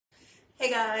Hey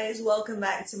guys, welcome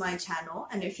back to my channel,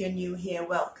 and if you're new here,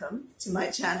 welcome to my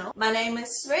channel. My name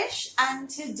is Srish, and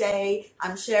today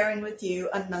I'm sharing with you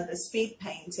another speed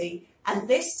painting, and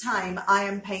this time I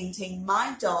am painting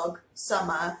my dog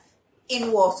Summer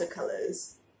in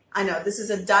watercolors. I know this is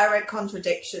a direct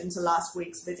contradiction to last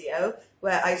week's video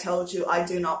where I told you I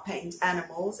do not paint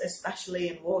animals, especially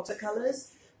in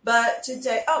watercolors. But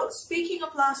today, speaking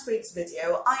of last week's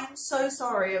video, I am so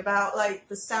sorry about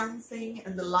the sound thing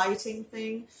and the lighting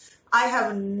thing. I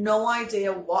have no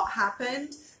idea what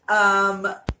happened,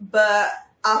 but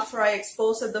after I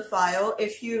exported the file,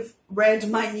 if you've read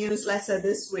my newsletter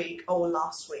this week or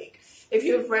last week, if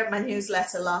you've read my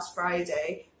newsletter last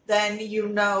Friday, then you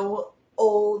know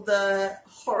all the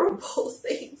horrible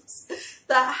things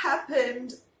that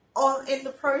happened in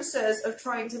the process of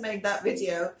trying to make that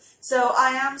video. So I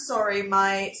am sorry,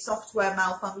 my software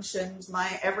malfunctioned,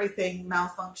 my everything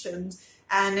malfunctioned,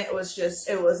 and it was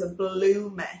a blue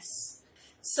mess.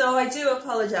 So I do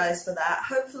apologize for that.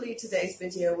 Hopefully today's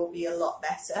video will be a lot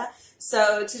better.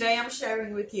 So today I'm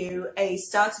sharing with you a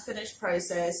start to finish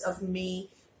process of me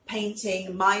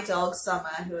painting my dog Summer,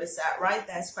 who is sat right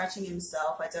there scratching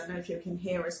himself. I don't know if you can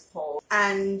hear his paw.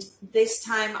 And this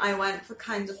time I went for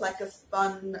kind of like a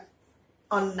fun,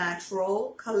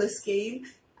 unnatural color scheme.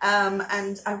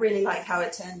 And I really like how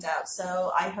it turned out.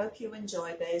 So I hope you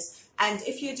enjoy this. And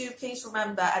if you do, please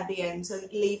remember at the end to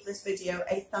leave this video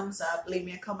a thumbs up, leave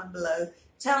me a comment below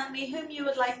telling me whom you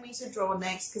would like me to draw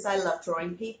next, because I love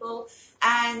drawing people.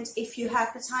 And if you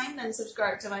have the time, then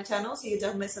subscribe to my channel so you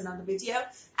don't miss another video.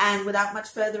 And without much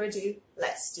further ado,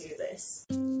 let's do this.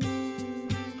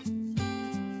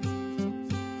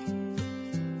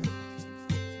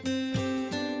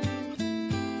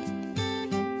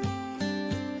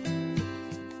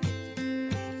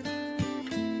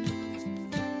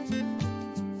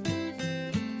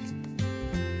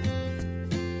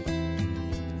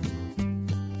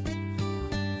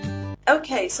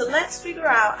 Okay, so let's figure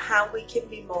out how we can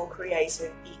be more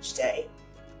creative each day.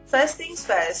 First things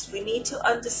first, we need to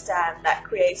understand that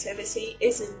creativity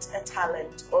isn't a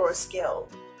talent or a skill.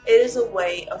 It is a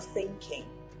way of thinking.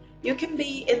 You can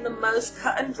be in the most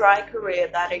cut and dry career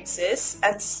that exists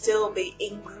and still be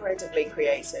incredibly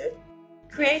creative.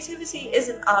 Creativity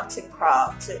isn't arts and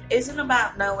crafts. It isn't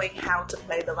about knowing how to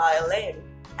play the violin,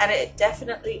 and it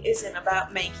definitely isn't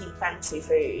about making fancy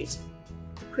food.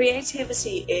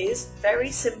 Creativity is, very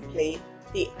simply,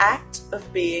 the act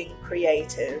of being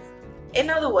creative. In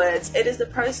other words, it is the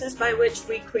process by which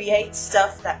we create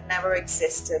stuff that never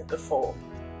existed before.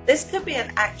 This could be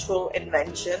an actual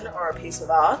invention or a piece of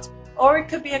art, or it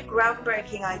could be a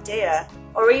groundbreaking idea,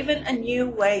 or even a new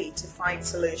way to find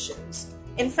solutions.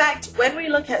 In fact, when we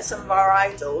look at some of our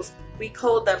idols, we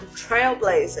call them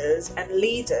trailblazers and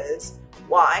leaders.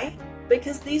 Why?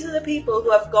 Because these are the people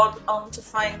who have gone on to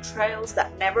find trails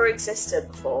that never existed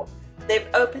before. They've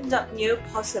opened up new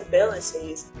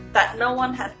possibilities that no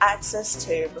one had access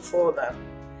to before them.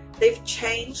 They've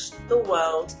changed the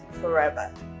world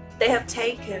forever. They have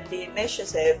taken the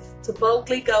initiative to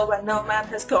boldly go where no man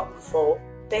has gone before.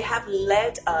 They have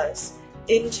led us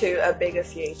into a bigger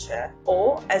future,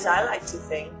 or, as I like to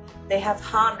think, they have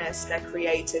harnessed their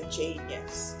creative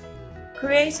genius.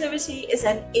 Creativity is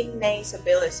an innate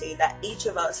ability that each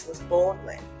of us was born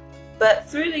with. But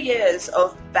through the years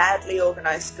of badly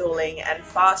organized schooling and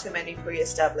far too many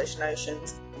pre-established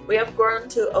notions, we have grown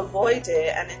to avoid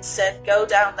it and instead go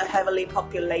down the heavily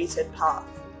populated path.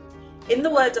 In the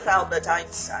words of Albert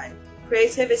Einstein,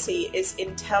 creativity is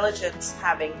intelligence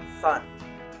having fun.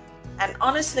 And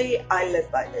honestly, I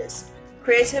live by this.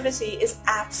 Creativity is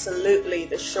absolutely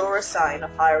the surest sign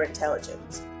of higher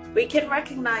intelligence. We can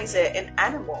recognize it in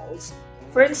animals.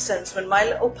 For instance, when my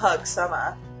little pug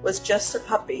Summer was just a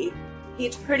puppy,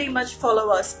 he'd pretty much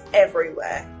follow us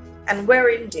everywhere. And we're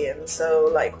Indian,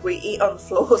 so we eat on the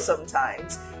floor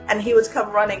sometimes, and he would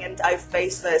come running and dive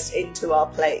face first into our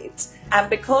plates. And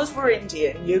because we're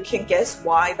Indian, you can guess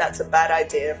why that's a bad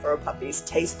idea for a puppy's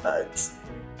taste buds.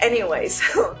 Anyway,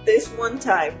 so this one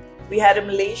time we had him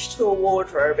leashed to a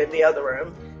wardrobe in the other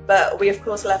room, but we of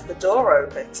course left the door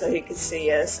open so he could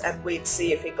see us and we'd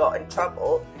see if he got in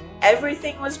trouble.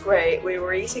 Everything was great, we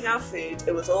were eating our food,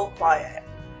 it was all quiet.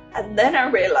 And then I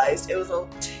realized it was all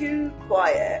too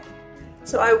quiet.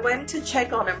 So I went to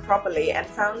check on him properly and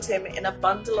found him in a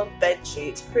bundle of bed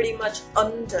sheets pretty much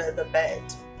under the bed.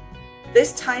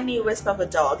 This tiny wisp of a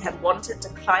dog had wanted to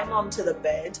climb onto the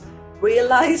bed,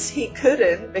 realized he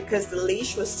couldn't because the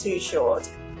leash was too short,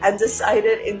 and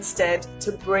decided instead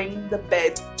to bring the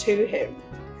bed to him.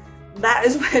 That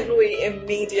is when we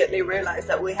immediately realized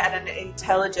that we had an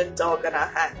intelligent dog on our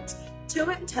hands. too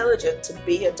intelligent to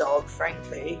be a dog,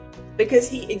 frankly, because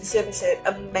he exhibited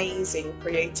amazing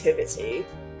creativity.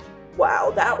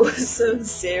 Wow, that was some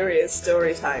serious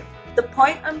story time. The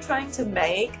point I'm trying to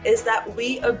make is that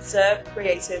we observe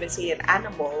creativity in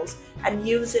animals and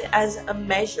use it as a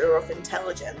measure of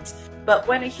intelligence. But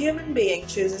when a human being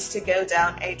chooses to go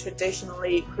down a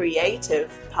traditionally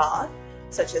creative path,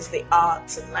 such as the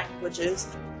arts and languages,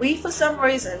 we for some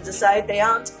reason decide they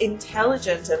aren't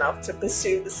intelligent enough to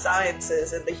pursue the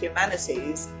sciences and the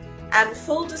humanities. And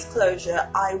full disclosure,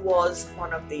 I was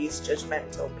one of these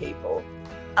judgmental people.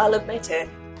 I'll admit it.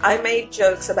 I made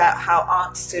jokes about how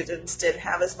art students didn't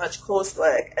have as much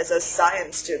coursework as us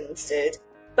science students did,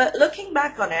 but looking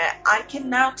back on it, I can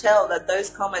now tell that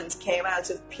those comments came out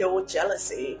of pure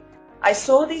jealousy. I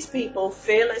saw these people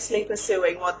fearlessly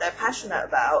pursuing what they're passionate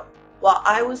about, while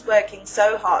I was working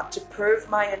so hard to prove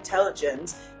my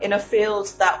intelligence in a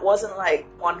field that wasn't like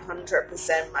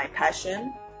 100% my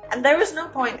passion, and there was no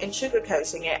point in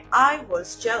sugarcoating it. I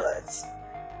was jealous.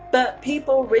 But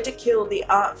people ridicule the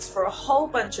arts for a whole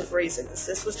bunch of reasons.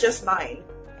 This was just mine.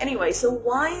 Anyway, so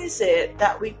why is it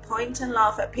that we point and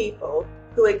laugh at people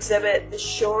who exhibit the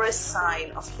surest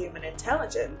sign of human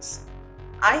intelligence?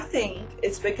 I think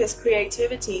it's because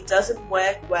creativity doesn't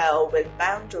work well with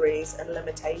boundaries and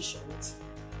limitations.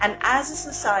 And as a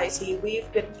society, we've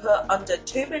been put under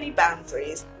too many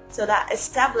boundaries so that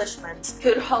establishments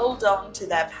could hold on to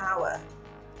their power.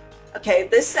 Okay,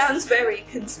 this sounds very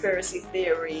conspiracy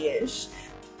theory-ish,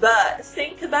 but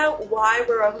think about why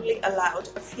we're only allowed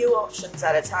a few options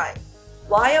at a time.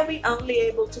 Why are we only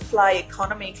able to fly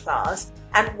economy class,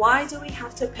 and why do we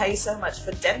have to pay so much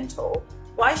for dental?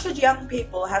 Why should young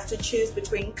people have to choose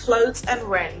between clothes and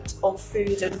rent or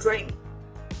food and drink?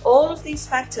 All of these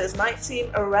factors might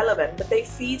seem irrelevant, but they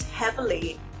feed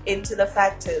heavily into the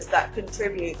factors that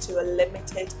contribute to a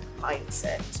limited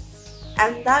mindset.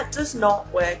 And that does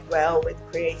not work well with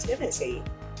creativity.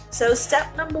 So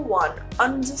step number 1,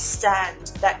 understand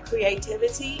that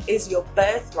creativity is your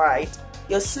birthright,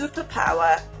 your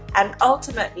superpower, and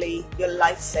ultimately your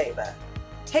lifesaver.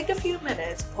 Take a few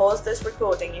minutes, pause this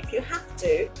recording if you have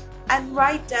to, and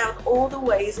write down all the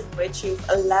ways in which you've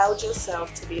allowed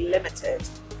yourself to be limited.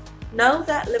 Know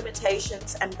that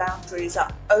limitations and boundaries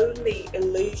are only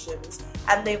illusions,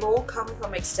 and they've all come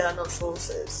from external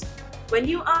sources. When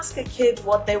you ask a kid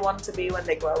what they want to be when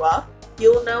they grow up,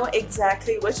 you'll know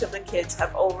exactly which of the kids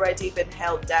have already been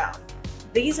held down.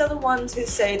 These are the ones who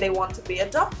say they want to be a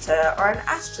doctor or an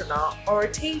astronaut or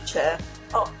a teacher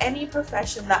or any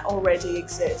profession that already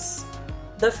exists.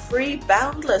 The free,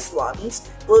 boundless ones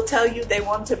will tell you they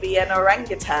want to be an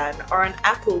orangutan or an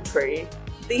apple tree.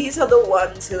 These are the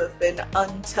ones who have been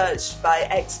untouched by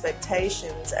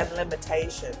expectations and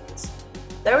limitations.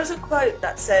 There is a quote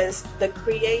that says, "The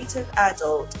creative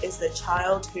adult is the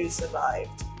child who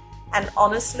survived." And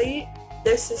honestly,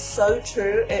 this is so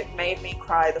true, it made me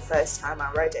cry the first time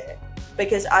I read it,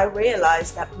 because I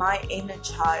realized that my inner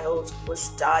child was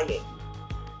dying.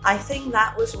 I think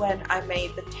that was when I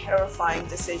made the terrifying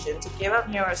decision to give up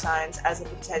neuroscience as a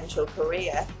potential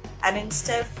career and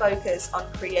instead focus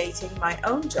on creating my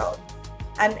own job.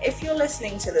 And if you're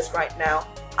listening to this right now,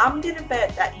 I'm gonna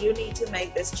bet that you need to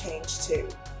make this change too.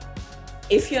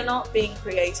 If you're not being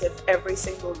creative every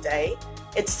single day,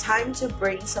 it's time to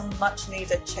bring some much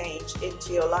needed change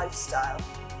into your lifestyle.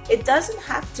 It doesn't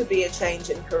have to be a change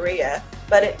in career,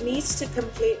 but it needs to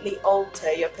completely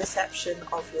alter your perception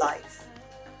of life.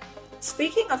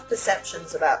 Speaking of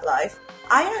perceptions about life,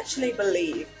 I actually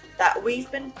believe that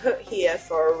we've been put here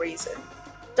for a reason.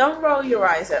 Don't roll your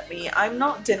eyes at me, I'm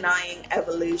not denying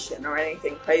evolution or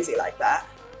anything crazy like that,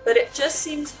 but it just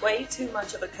seems way too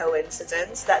much of a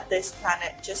coincidence that this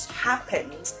planet just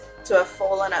happens to have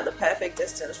fallen at the perfect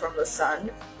distance from the sun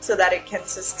so that it can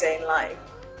sustain life.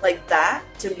 Like that,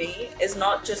 to me, is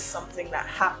not just something that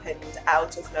happened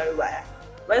out of nowhere.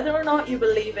 Whether or not you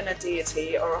believe in a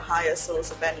deity or a higher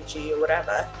source of energy or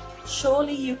whatever,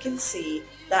 surely you can see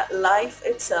that life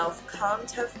itself can't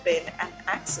have been an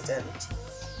accident.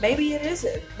 Maybe it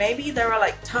isn't. Maybe there are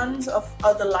like tons of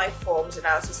other life forms in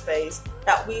outer space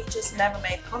that we've just never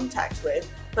made contact with.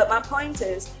 But my point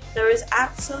is, there is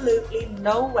absolutely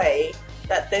no way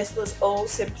that this was all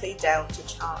simply down to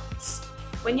chance.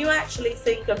 When you actually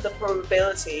think of the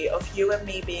probability of you and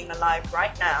me being alive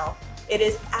right now, it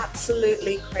is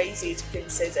absolutely crazy to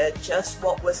consider just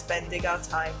what we're spending our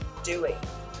time doing.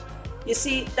 You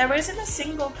see, there isn't a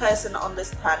single person on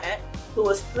this planet who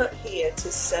was put here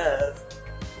to serve.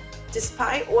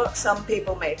 Despite what some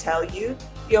people may tell you,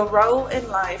 your role in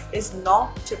life is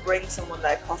not to bring someone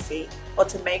their coffee or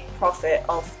to make profit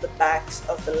off the backs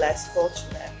of the less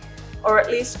fortunate. or at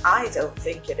least I don't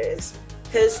think it is.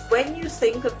 Because when you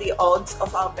think of the odds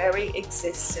of our very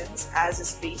existence as a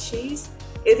species,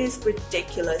 it is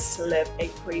ridiculous to live a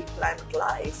pre-planned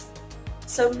life.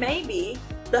 So maybe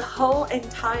the whole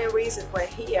entire reason we're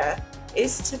here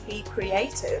is to be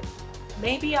creative.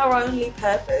 Maybe our only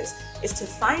purpose is to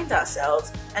find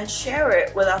ourselves and share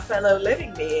it with our fellow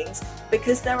living beings,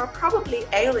 because there are probably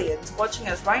aliens watching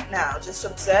us right now just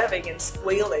observing and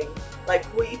squealing like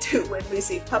we do when we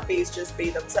see puppies just be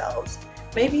themselves.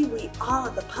 Maybe we are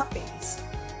the puppies.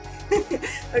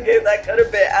 Okay, that got a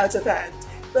bit out of hand.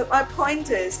 But my point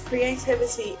is,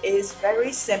 creativity is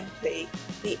very simply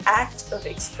the act of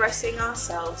expressing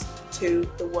ourselves to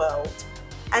the world.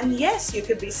 And yes, you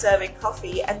could be serving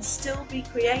coffee and still be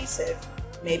creative.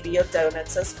 Maybe your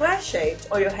donuts are square-shaped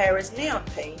or your hair is neon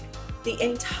pink. The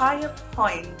entire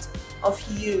point of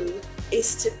you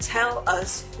is to tell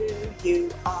us who you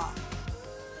are.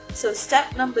 So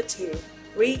step number 2,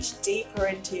 reach deeper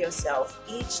into yourself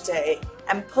each day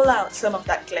and pull out some of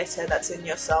that glitter that's in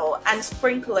your soul and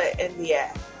sprinkle it in the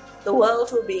air. The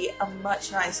world will be a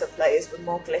much nicer place with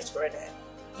more glitter in it.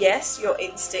 Yes, your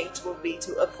instinct will be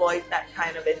to avoid that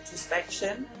kind of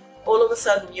introspection. All of a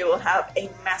sudden you will have a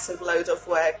massive load of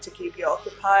work to keep you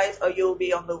occupied, or you'll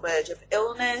be on the verge of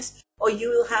illness, or you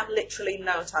will have literally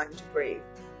no time to breathe.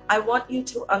 I want you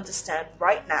to understand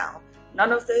right now,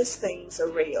 none of those things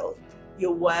are real.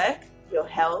 Your work, your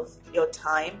health, your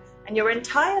time, and your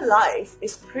entire life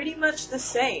is pretty much the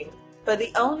same, but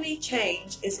the only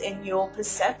change is in your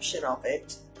perception of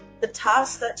it. The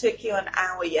task that took you an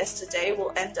hour yesterday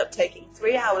will end up taking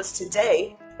 3 hours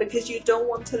today, because you don't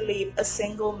want to leave a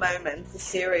single moment for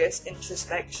serious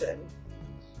introspection.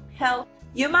 Hell,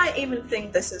 you might even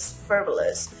think this is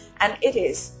frivolous, and it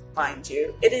is, mind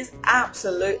you. It is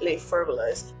absolutely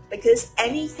frivolous, because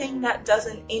anything that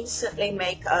doesn't instantly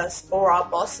make us or our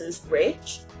bosses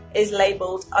rich is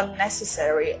labeled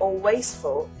unnecessary or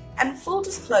wasteful. And full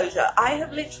disclosure, I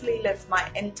have literally lived my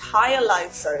entire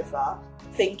life so far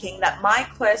thinking that my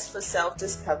quest for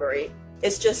self-discovery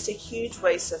is just a huge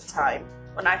waste of time,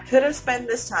 when I could have spent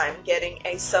this time getting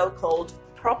a so-called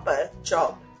proper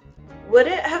job. Would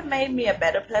it have made me a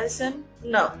better person?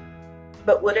 No.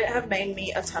 But would it have made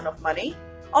me a ton of money?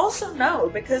 Also no,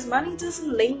 because money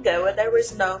doesn't linger where there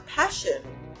is no passion.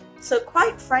 So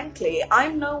quite frankly,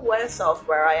 I'm no worse off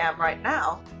where I am right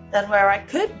now than where I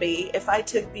could be if I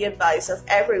took the advice of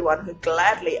everyone who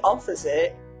gladly offers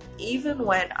it, even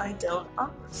when I don't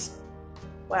ask.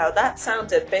 Wow, that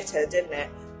sounded bitter, didn't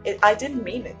it? I didn't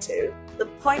mean it to. The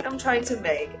point I'm trying to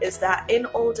make is that in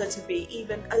order to be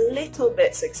even a little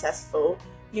bit successful,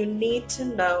 you need to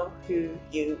know who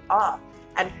you are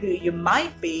and who you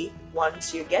might be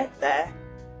once you get there.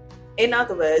 In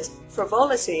other words,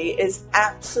 frivolity is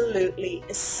absolutely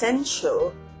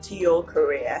essential to your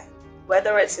career,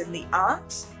 whether it's in the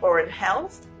arts or in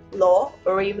health, law,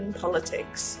 or even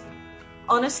politics.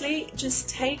 Honestly, just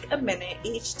take a minute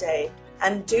each day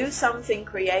and do something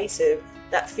creative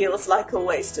that feels like a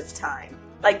waste of time.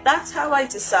 Like, that's how I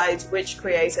decide which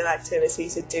creative activity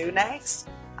to do next.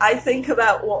 I think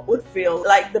about what would feel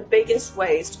like the biggest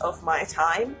waste of my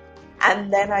time,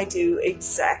 and then I do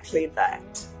exactly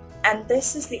that. And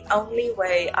this is the only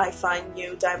way I find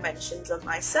new dimensions of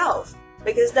myself,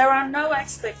 because there are no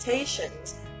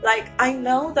expectations. Like, I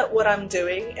know that what I'm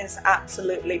doing is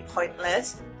absolutely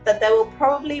pointless, that there will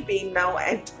probably be no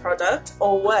end product,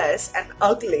 or worse, an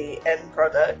ugly end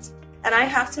product. And I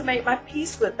have to make my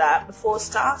peace with that before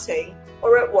starting,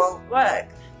 or it won't work.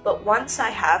 But once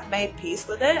I have made peace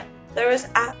with it, there is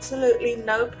absolutely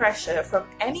no pressure from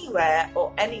anywhere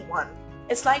or anyone.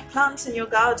 It's like plants in your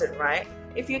garden, right?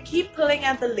 If you keep pulling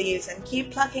at the leaves and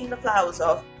keep plucking the flowers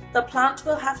off, the plant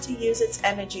will have to use its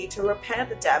energy to repair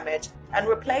the damage and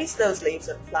replace those leaves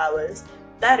and flowers.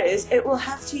 That is, it will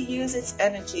have to use its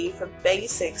energy for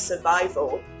basic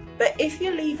survival. But if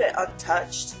you leave it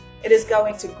untouched, it is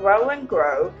going to grow and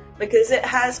grow, because it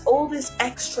has all this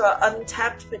extra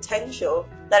untapped potential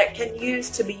that it can use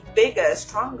to be bigger,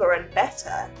 stronger, and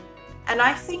better. And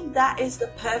I think that is the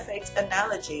perfect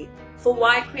analogy for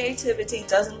why creativity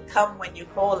doesn't come when you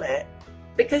call it.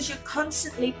 Because you're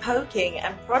constantly poking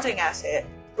and prodding at it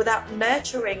without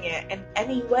nurturing it in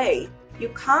any way. You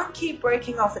can't keep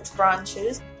breaking off its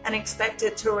branches and expect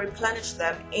it to replenish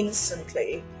them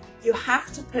instantly. You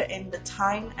have to put in the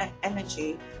time and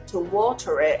energy to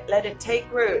water it, let it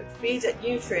take root, feed it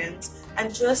nutrients,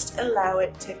 and just allow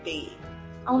it to be.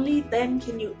 Only then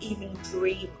can you even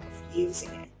dream of using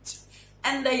it.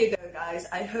 And there you go, guys.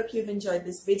 I hope you've enjoyed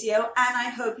this video, and I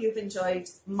hope you've enjoyed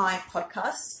my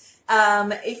podcast.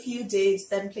 If you did,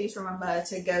 then please remember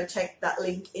to go check that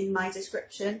link in my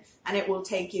description, and it will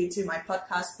take you to my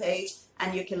podcast page,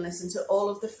 and you can listen to all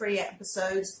of the free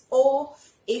episodes. Or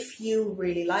if you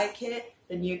really like it,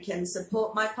 then you can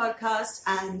support my podcast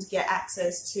and get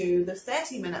access to the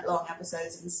 30-minute long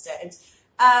episodes instead.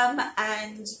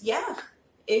 And yeah,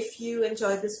 if you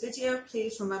enjoyed this video,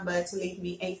 please remember to leave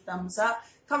me a thumbs up.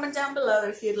 Comment down below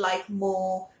if you'd like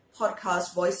more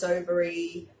podcast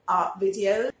voiceover-y art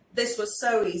videos. This was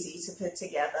so easy to put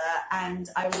together, and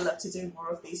I would love to do more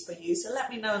of these for you. So let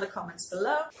me know in the comments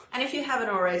below. And if you haven't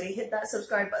already, hit that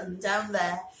subscribe button down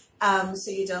there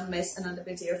so you don't miss another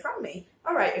video from me.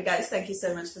 Alright, you guys, thank you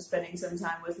so much for spending some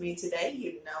time with me today.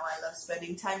 You know I love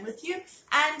spending time with you,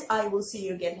 and I will see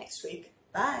you again next week.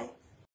 Bye.